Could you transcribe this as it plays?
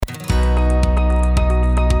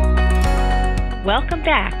Welcome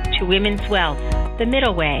back to Women's Wealth, The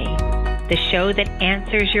Middle Way, the show that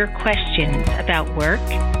answers your questions about work,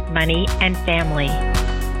 money, and family.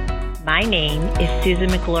 My name is Susan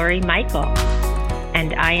McGlory Michael,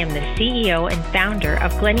 and I am the CEO and founder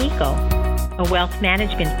of Glen Eagle, a wealth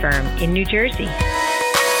management firm in New Jersey.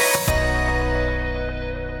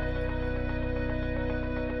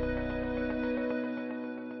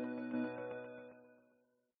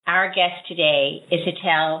 Our guest today is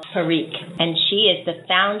Hetal Parikh, and she is the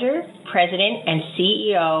founder, president, and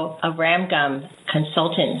CEO of Ramgum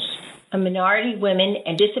Consultants, a minority women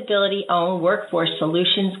and disability-owned workforce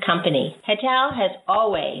solutions company. Hetal has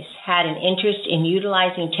always had an interest in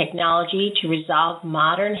utilizing technology to resolve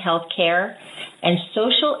modern healthcare and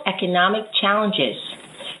social economic challenges.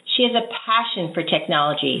 She has a passion for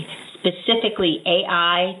technology, specifically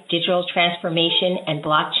AI, digital transformation, and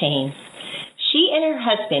blockchain. She and her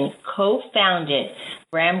husband co-founded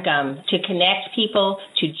Ramgum to connect people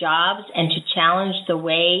to jobs and to challenge the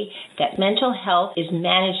way that mental health is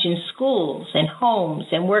managed in schools and homes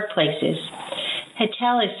and workplaces.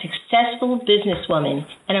 Hetal is a successful businesswoman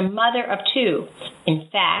and a mother of two. In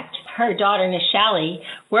fact, her daughter Nishali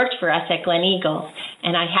worked for us at Glen Eagle,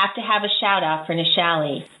 and I have to have a shout out for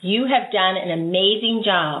Nishali. You have done an amazing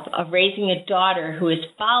job of raising a daughter who is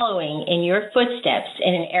following in your footsteps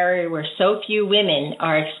in an area where so few women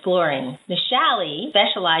are exploring. Nishali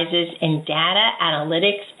specializes in data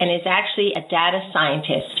analytics and is actually a data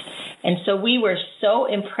scientist. And so we were so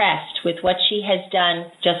impressed with what she has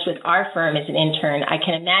done just with our firm as an intern. I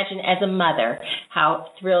can imagine as a mother how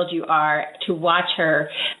thrilled you are to watch her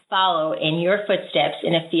follow in your footsteps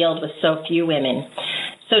in a field with so few women.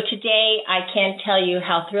 So today I can't tell you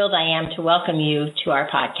how thrilled I am to welcome you to our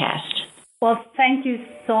podcast. Well, thank you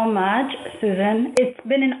so much, Susan. It's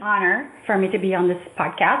been an honor for me to be on this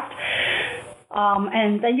podcast.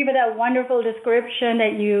 And thank you for that wonderful description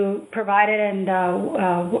that you provided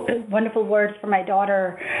and wonderful words for my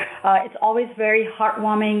daughter. It's always very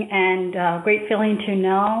heartwarming and great feeling to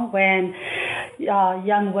know when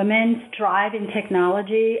young women strive in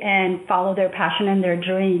technology and follow their passion and their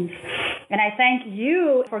dreams. And I thank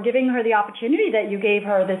you for giving her the opportunity that you gave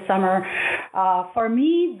her this summer. For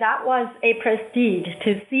me, that was a prestige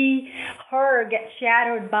to see her get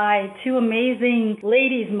shadowed by two amazing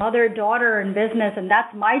ladies, mother, daughter, and business, and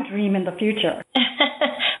that's my dream in the future.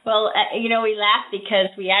 Well, we laugh because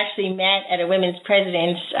we actually met at a women's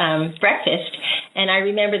president's breakfast, and I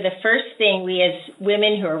remember the first thing we as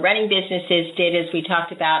women who are running businesses did is we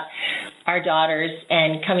talked about our daughters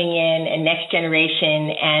and coming in and next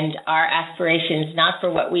generation and our aspirations, not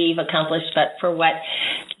for what we've accomplished, but for what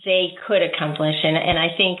they could accomplish. And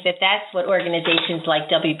I think that that's what organizations like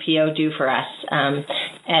WPO do for us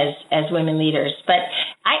as women leaders. But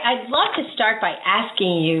I'd love to start by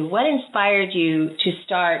asking you, what inspired you to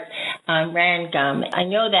start Ramgum? I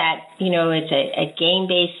know that, it's a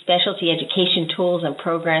game-based specialty education tools and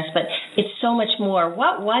programs, but it's so much more.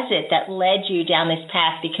 What was it that led you down this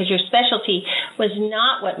path? Because your specialty was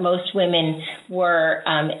not what most women were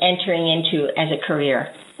entering into as a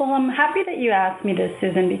career. Well, I'm happy that you asked me this,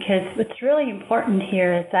 Susan, because what's really important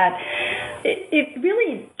here is that it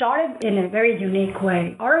really started in a very unique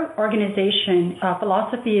way. Our organization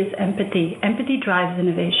philosophy is empathy. Empathy drives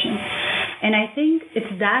innovation. And I think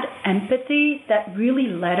it's that empathy that really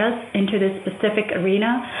led us into this specific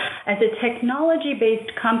arena. As a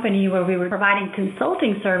technology-based company where we were providing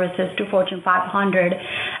consulting services to Fortune 500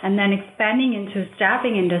 and then expanding into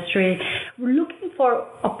staffing industry, we're looking for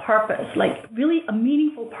a purpose, like really a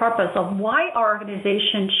meaningful purpose of why our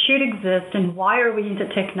organization should exist and why are we into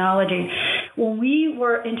technology. When we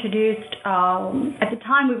were introduced, at the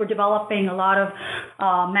time we were developing a lot of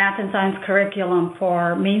math and science curriculum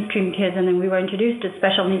for mainstream kids, and then we were introduced to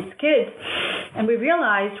special needs kids, and we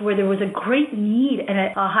realized where there was a great need and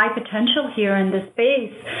a high potential here in this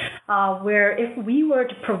space, where if we were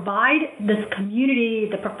to provide this community,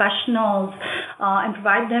 the professionals, and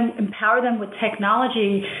empower them with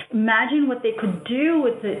technology, imagine what they could do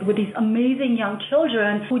with these amazing young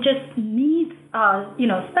children who just need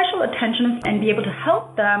special attention and be able to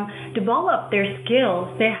help them develop their skills.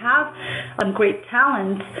 They have great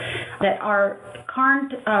talents that our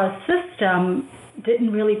current system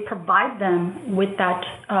didn't really provide them with that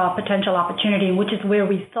potential opportunity, which is where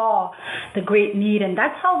we saw the great need. And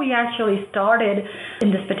that's how we actually started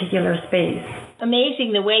in this particular space.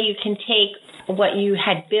 Amazing the way you can take what you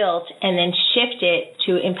had built and then shift it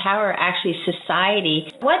to empower actually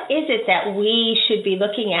society. What is it that we should be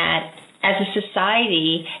looking at as a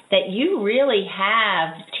society that you really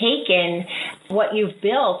have taken what you've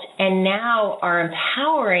built and now are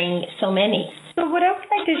empowering so many? So what I would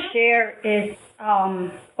like to share is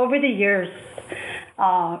over the years,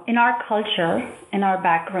 in our culture, in our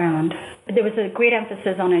background, there was a great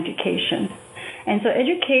emphasis on education. And so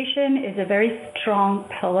education is a very strong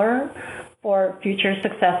pillar for future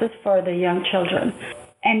successes for the young children.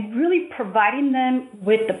 And really providing them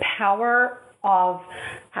with the power of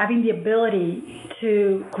having the ability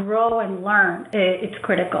to grow and learn, it's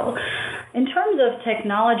critical. In terms of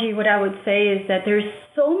technology, what I would say is that there's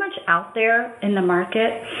so much out there in the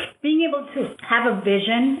market. Being able to have a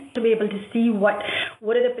vision, to be able to see what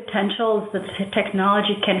are the potentials that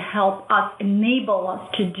technology can help us, enable us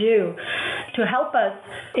to do, to help us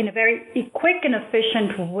in a very quick and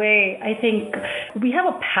efficient way. I think we have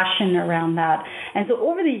a passion around that. And so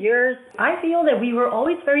over the years, I feel that we were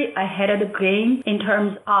always very ahead of the game in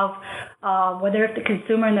terms of whether if the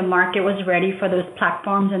consumer and the market was ready for those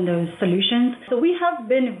platforms and those solutions. So we have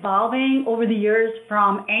been evolving over the years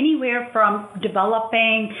from anywhere from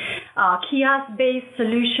developing kiosk-based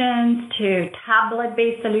solutions to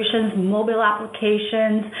tablet-based solutions, mobile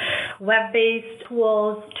applications, web-based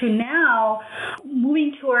tools, to now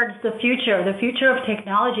moving towards the future of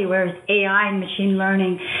technology, where it's AI and machine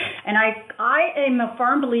learning. And I am a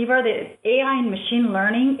firm believer that AI and machine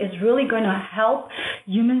learning is really going to help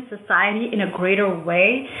human society in a greater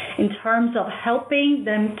way in terms of helping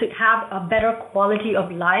them to have a better quality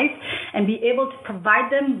of life and be able to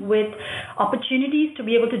provide them with opportunities to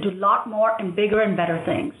be able to do a lot more and bigger and better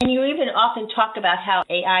things. And you even often talk about how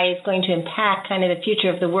AI is going to impact kind of the future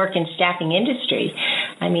of the work and staffing industry.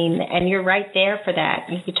 I mean, and you're right there for that.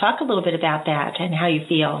 You could talk a little bit about that and how you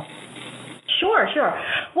feel. Sure.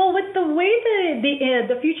 Well, with the way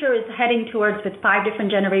the future is heading towards with 5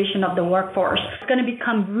 different generations of the workforce, it's going to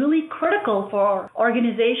become really critical for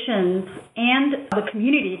organizations and the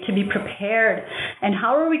community to be prepared. And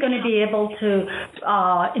how are we going to be able to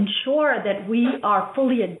ensure that we are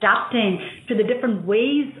fully adapting to the different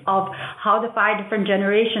ways of how the 5 different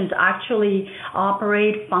generations actually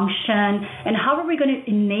operate, function, and how are we going to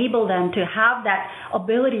enable them to have that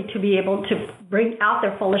ability to be able to bring out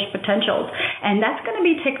their fullest potentials. And that's going to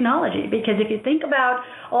be technology, because if you think about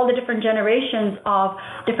all the different generations of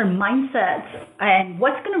different mindsets and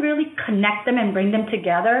what's going to really connect them and bring them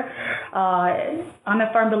together, I'm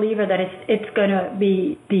a firm believer that it's going to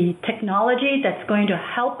be the technology that's going to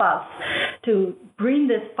help us to bring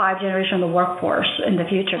this 5 generation of the workforce in the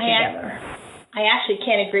future together. I actually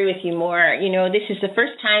can't agree with you more. You know, this is the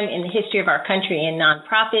first time in the history of our country, in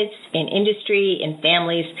nonprofits, in industry, in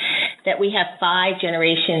families, that we have 5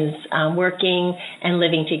 generations working and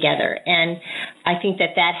living together. And I think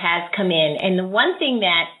that has come in. And the one thing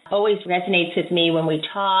that always resonates with me when we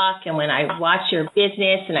talk and when I watch your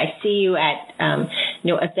business and I see you at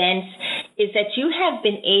events is that you have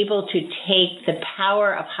been able to take the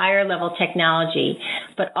power of higher level technology,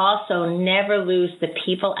 but also never lose the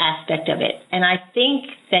people aspect of it. And I think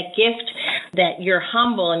that gift that you're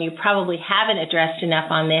humble and you probably haven't addressed enough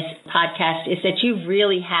on this podcast is that you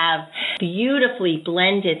really have beautifully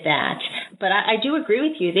blended that. But I do agree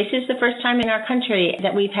with you. This is the first time in our country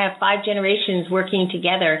that we've had 5 generations working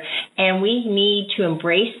together, and we need to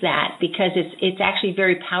embrace that because it's actually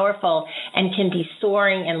very powerful and can be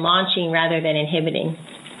soaring and launching rather than inhibiting.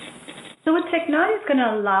 So what technology is going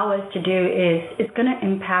to allow us to do is it's going to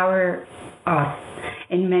empower us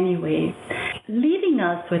in many ways, leaving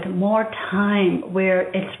us with more time where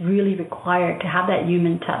it's really required to have that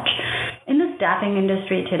human touch. In the staffing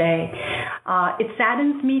industry today, it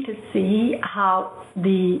saddens me to see how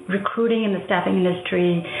the recruiting in the staffing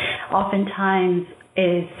industry oftentimes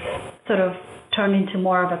is sort of turned into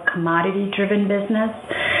more of a commodity-driven business.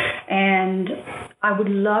 And I would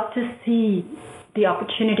love to see the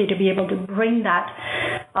opportunity to be able to bring that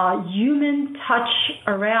human touch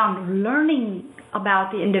around learning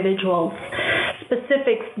about the individual's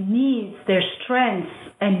specific needs, their strengths,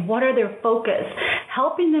 and what are their focus,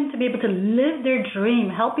 helping them to be able to live their dream,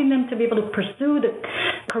 helping them to be able to pursue the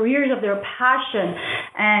careers of their passion.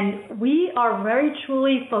 And we are very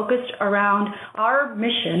truly focused around our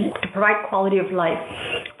mission to provide quality of life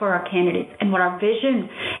for our candidates. And what our vision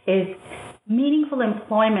is meaningful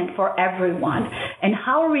employment for everyone. And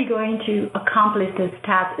how are we going to accomplish this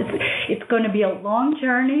task? It's going to be a long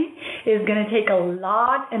journey. It's going to take a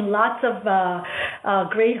lot and lots of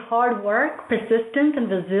great hard work, persistence,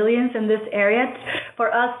 and resilience in this area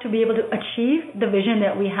for us to be able to achieve the vision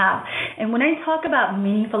that we have. And when I talk about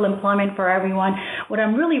meaningful employment for everyone, what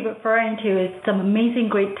I'm really referring to is some amazing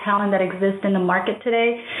great talent that exists in the market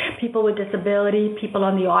today. People with disability, people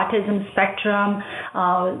on the autism spectrum,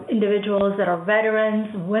 individuals that are veterans,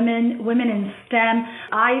 women in STEM.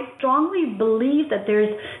 I strongly believe that there's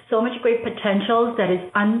so much great potential that is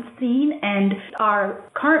unseen, and our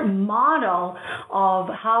current model of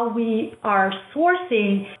how we are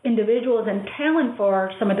sourcing individuals and talent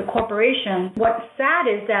for some of the corporations, what's sad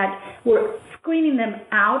is that we're screening them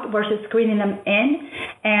out versus screening them in.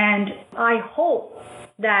 And I hope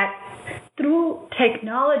that through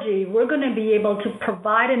technology, we're going to be able to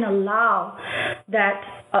provide and allow that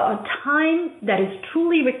a time that is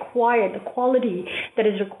truly required, the quality that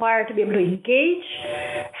is required to be able to engage,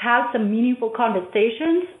 have some meaningful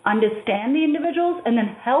conversations, understand the individuals, and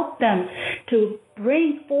then help them to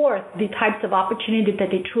bring forth the types of opportunities that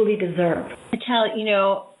they truly deserve. Patel,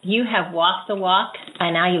 you have walked the walk,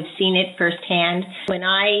 and now you've seen it firsthand. When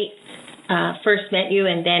I first met you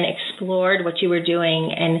and then explored what you were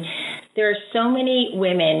doing, and there are so many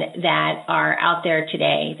women that are out there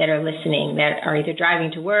today that are listening, that are either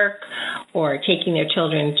driving to work or taking their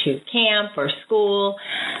children to camp or school.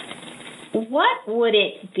 What would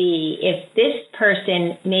it be if this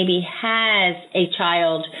person maybe has a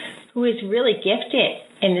child who is really gifted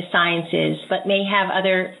in the sciences but may have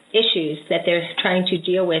other issues that they're trying to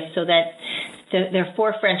deal with, so that the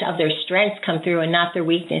forefront of their strengths come through and not their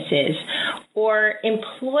weaknesses? Or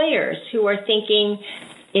employers who are thinking,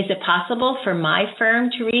 is it possible for my firm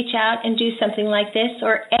to reach out and do something like this?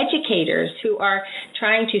 Or educators who are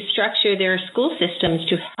trying to structure their school systems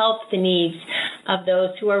to help the needs of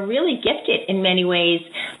those who are really gifted in many ways,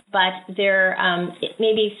 but they're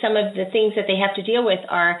maybe some of the things that they have to deal with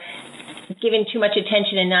are given too much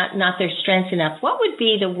attention and not their strengths enough. What would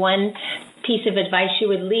be the one piece of advice you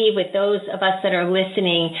would leave with those of us that are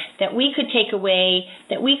listening that we could take away,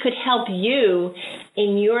 that we could help you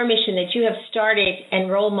in your mission that you have started and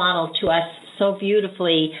role modeled to us so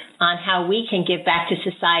beautifully on how we can give back to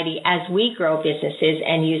society as we grow businesses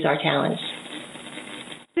and use our talents?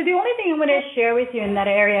 So the only thing I'm going to share with you in that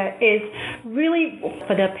area is really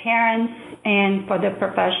for the parents and for the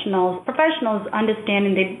professionals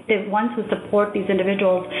understanding the ones who support these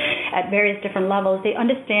individuals at various different levels. They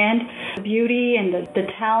understand the beauty and the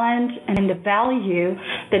talent and the value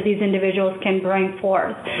that these individuals can bring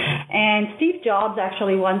forth. And Steve Jobs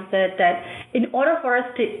actually once said that in order for us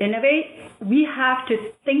to innovate, we have to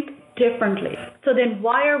think differently. So then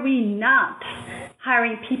why are we not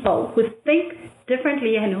hiring people who think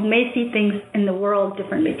differently and who may see things in the world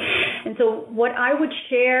differently? And so what I would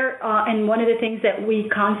share, and one of the things that we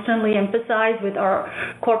constantly emphasize with our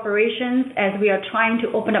corporations as we are trying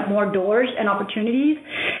to open up more doors and opportunities,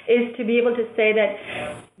 is to be able to say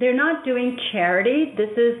that they're not doing charity.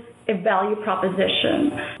 This is a value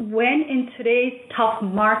proposition. When in today's tough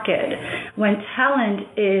market, when talent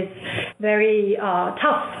is very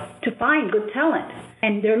tough to find good talent,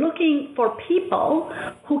 and they're looking for people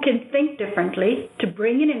who can think differently to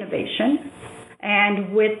bring in innovation,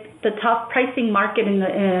 and with the tough pricing market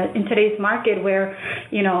in today's market, where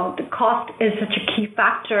the cost is such a key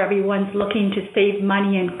factor, everyone's looking to save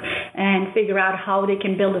money and figure out how they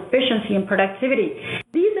can build efficiency and productivity.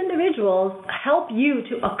 These individuals help you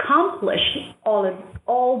to accomplish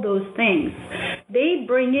all those things. They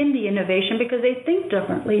bring in the innovation because they think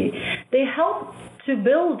differently. They help to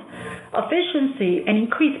build efficiency and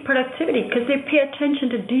increase productivity because they pay attention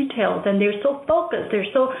to details and they're so focused. They're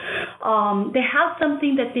so they have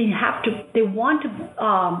something that they want to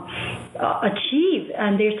achieve,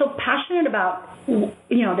 and they're so passionate about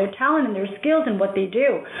their talent and their skills and what they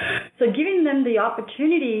do. So giving them the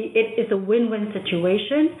opportunity, it is a win-win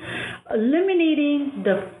situation. Eliminating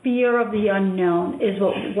the fear of the unknown is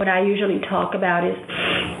what I usually talk about. Is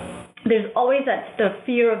there's always the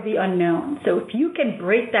fear of the unknown. So if you can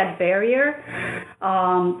break that barrier,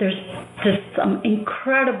 there's just some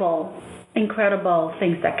incredible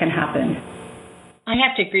things that can happen. I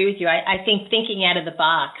have to agree with you. I think thinking out of the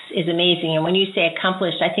box is amazing. And when you say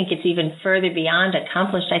accomplished, I think it's even further beyond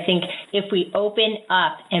accomplished. I think if we open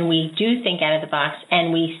up and we do think out of the box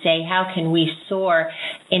and we say, how can we soar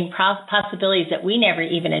in possibilities that we never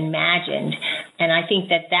even imagined? And I think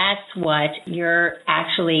that that's what you're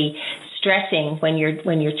actually stressing when you're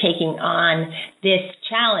taking on this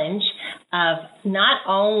challenge of not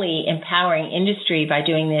only empowering industry by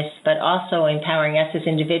doing this, but also empowering us as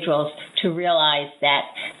individuals to realize that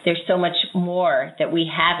there's so much more that we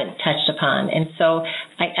haven't touched upon. And so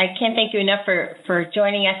I can't thank you enough for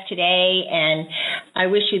joining us today, and I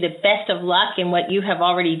wish you the best of luck in what you have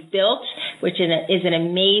already built which is an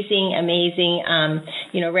amazing,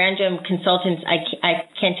 Ramgam Consultants. I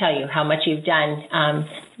can't tell you how much you've done,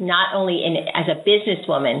 not only as a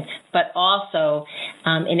businesswoman, but also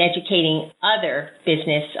in educating other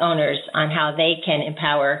business owners on how they can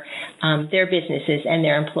empower their businesses and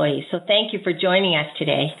their employees. So thank you for joining us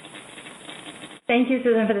today. Thank you,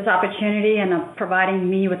 Susan, for this opportunity and providing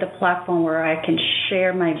me with a platform where I can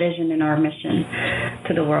share my vision and our mission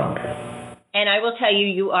to the world. And I will tell you,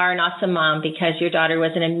 you are an awesome mom because your daughter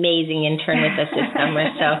was an amazing intern with us this summer.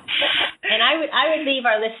 So, and I would leave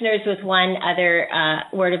our listeners with one other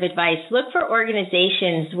word of advice. Look for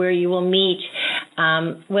organizations where you will meet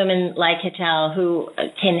women like Hetal who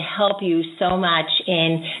can help you so much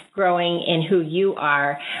in growing in who you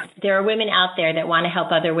are. There are women out there that want to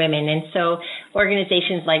help other women. And so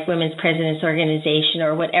organizations like Women's Presidents Organization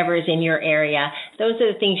or whatever is in your area, those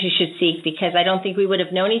are the things you should seek, because I don't think we would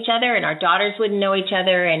have known each other and our daughters wouldn't know each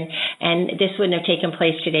other, and this wouldn't have taken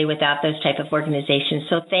place today without those type of organizations.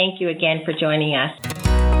 So thank you again for joining us.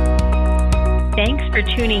 Thanks for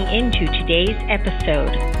tuning into today's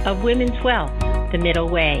episode of Women's Wealth, The Middle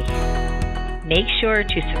Way. Make sure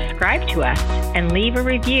to subscribe to us and leave a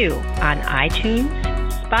review on iTunes,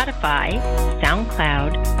 Spotify,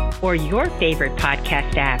 SoundCloud, or your favorite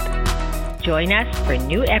podcast app. Join us for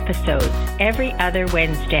new episodes every other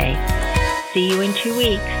Wednesday. See you in 2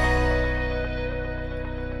 weeks.